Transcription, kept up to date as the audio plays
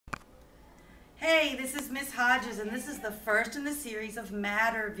Hey, this is Miss Hodges, and this is the first in the series of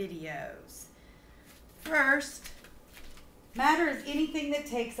matter videos. First, matter is anything that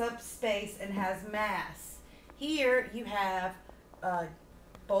takes up space and has mass. Here you have a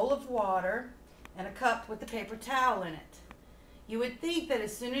bowl of water and a cup with the paper towel in it. You would think that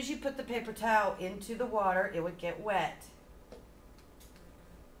as soon as you put the paper towel into the water, it would get wet.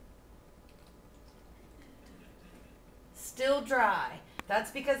 Still dry.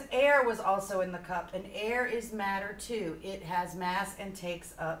 That's because air was also in the cup, and air is matter too. It has mass and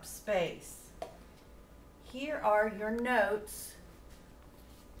takes up space. Here are your notes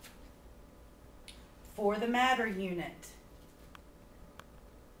for the matter unit.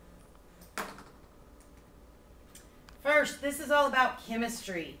 First, this is all about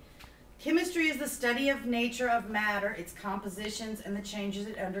chemistry. Chemistry is the study of nature of matter, its compositions, and the changes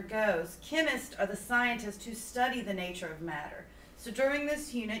it undergoes. Chemists are the scientists who study the nature of matter. So during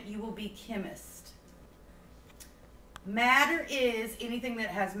this unit, you will be chemist. Matter is anything that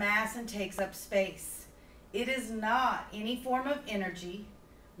has mass and takes up space. It is not any form of energy,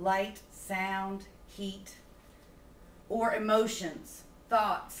 light, sound, heat, or emotions,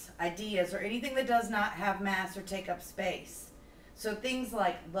 thoughts, ideas, or anything that does not have mass or take up space. So things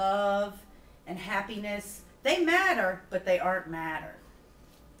like love and happiness, they matter, but they aren't matter.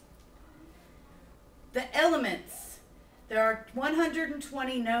 The elements. There are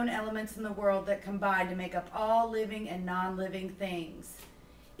 120 known elements in the world that combine to make up all living and non-living things.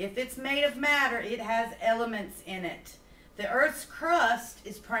 If it's made of matter, it has elements in it. The Earth's crust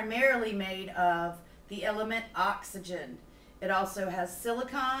is primarily made of the element oxygen. It also has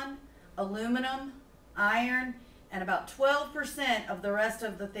silicon, aluminum, iron, and about 12% of the rest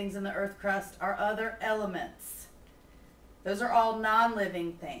of the things in the Earth crust are other elements. Those are all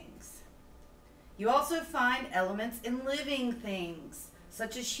non-living things. You also find elements in living things,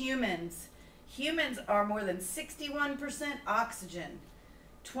 such as humans. Humans are more than 61% oxygen,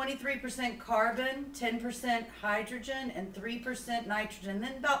 23% carbon, 10% hydrogen, and 3% nitrogen.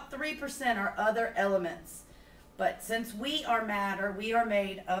 Then about 3% are other elements. But since we are matter, we are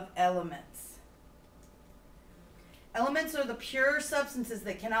made of elements. Elements are the pure substances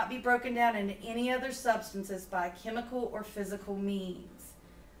that cannot be broken down into any other substances by chemical or physical means.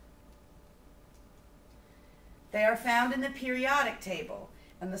 They are found in the periodic table,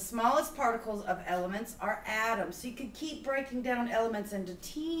 and the smallest particles of elements are atoms. So you could keep breaking down elements into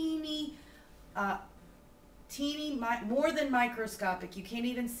teeny, more than microscopic. You can't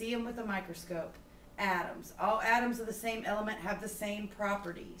even see them with a microscope. Atoms. All atoms of the same element have the same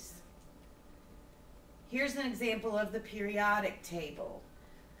properties. Here's an example of the periodic table.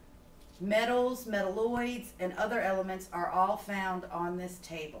 Metals, metalloids, and other elements are all found on this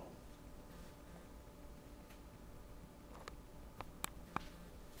table.